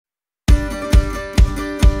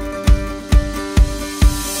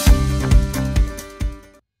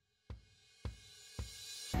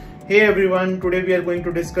Hey everyone, today we are going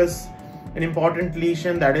to discuss an important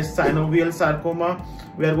lesion, that is synovial sarcoma.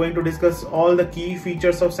 We are going to discuss all the key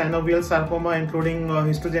features of synovial sarcoma, including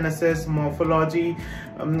histogenesis, morphology.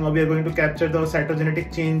 We are going to capture the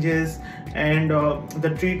cytogenetic changes and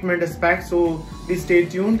the treatment aspect. So please stay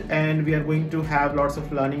tuned, and we are going to have lots of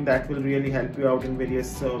learning that will really help you out in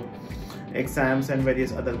various exams and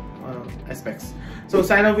various other aspects. So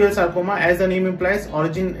synovial sarcoma, as the name implies,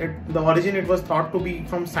 the origin it was thought to be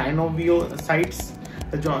from synoviocytes,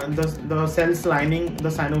 the cells lining the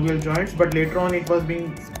synovial joints, but later on it was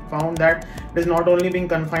being found that it is not only being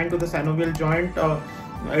confined to the synovial joint,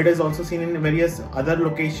 it is also seen in various other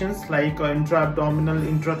locations like intra-abdominal,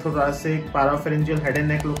 intrathoracic, parapharyngeal, head and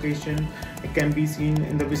neck location. It can be seen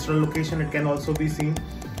in the visceral location, it can also be seen,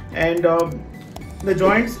 and the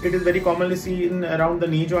joints, it is very commonly seen around the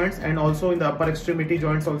knee joints, and also in the upper extremity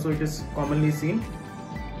joints also it is commonly seen,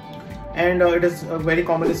 and it is very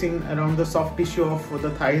commonly seen around the soft tissue of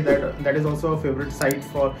the thigh. That is also a favorite site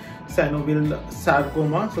for synovial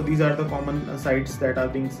sarcoma. So these are the common sites that are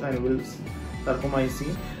being synovial sarcoma is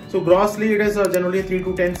seen. So grossly it is generally a 3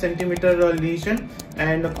 to 10 centimeter lesion,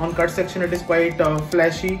 and on cut section it is quite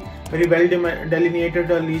flashy, very well delineated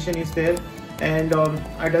lesion is there, and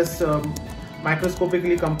it is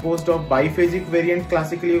microscopically composed of biphasic variant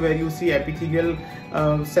classically, where you see epithelial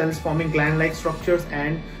cells forming gland-like structures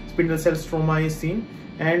and spindle cell stroma is seen,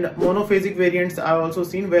 and monophasic variants are also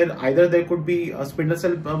seen, where either there could be a spindle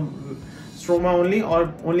cell stroma only,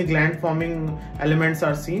 or only gland forming elements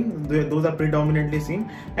are seen. Those are predominantly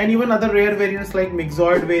seen, and even other rare variants like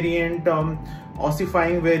myxoid variant,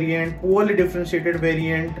 ossifying variant, poorly differentiated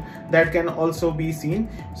variant, that can also be seen.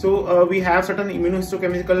 So we have certain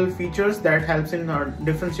immunohistochemical features that helps in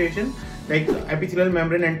differentiation, like epithelial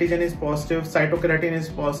membrane antigen is positive, cytokeratin is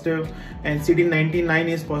positive, and CD99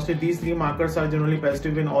 is positive. These three markers are generally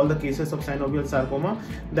positive in all the cases of synovial sarcoma.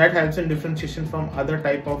 That helps in differentiation from other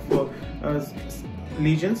type of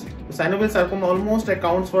lesions. Synovial sarcoma almost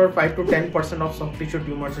accounts for 5 to 10% of soft tissue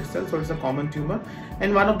tumors itself, so it's a common tumor.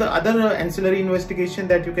 And one of the other ancillary investigation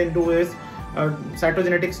that you can do is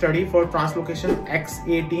cytogenetic study for translocation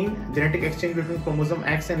X18, genetic exchange between chromosome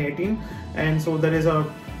X and 18, and so there is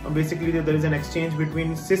basically there is an exchange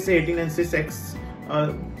between cis18 and cis-X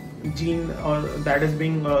gene that is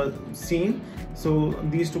being seen. So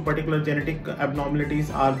these two particular genetic abnormalities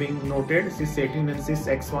are being noted, cis18 and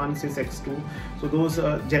cis-X1, cis-X2. So those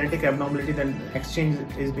genetic abnormality, then exchange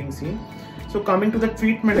is being seen. So coming to the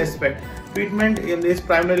treatment aspect, treatment is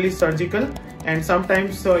primarily surgical, and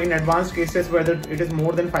sometimes in advanced cases whether it is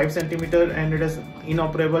more than 5 centimeter and it is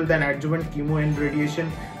inoperable, then adjuvant chemo and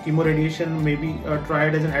radiation. Chemoradiation may be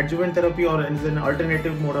tried as an adjuvant therapy or as an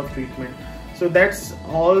alternative mode of treatment. So that's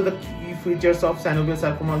all the key features of synovial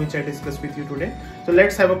sarcoma which I discussed with you today. So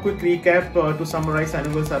let's have a quick recap to summarize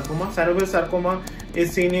synovial sarcoma. Synovial sarcoma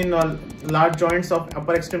is seen in large joints of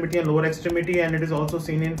upper extremity and lower extremity, and it is also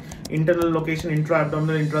seen in internal location,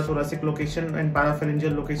 intra-abdominal, intrathoracic location, and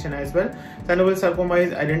parapharyngeal location as well. Synovial sarcoma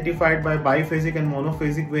is identified by biphasic and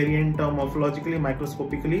monophasic variant morphologically,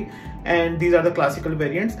 microscopically, and these are the classical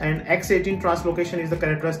variants. And X18 translocation is the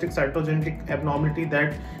characteristic cytogenetic abnormality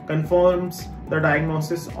that confirms the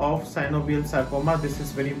diagnosis of synovial sarcoma. This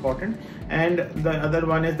is very important. And the other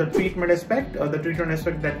one is the treatment aspect. The treatment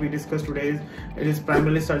aspect that we discussed today is it is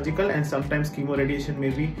primarily surgical, and sometimes chemoradiation may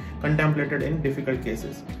be contemplated in difficult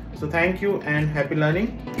cases. So thank you and happy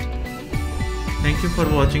learning. Thank you for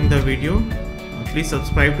watching the video. Please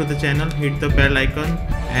subscribe to the channel, hit the bell icon,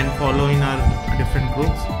 and follow in our different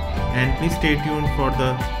groups. And please stay tuned for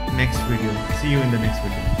the next video. See you in the next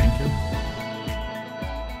video. Thank you.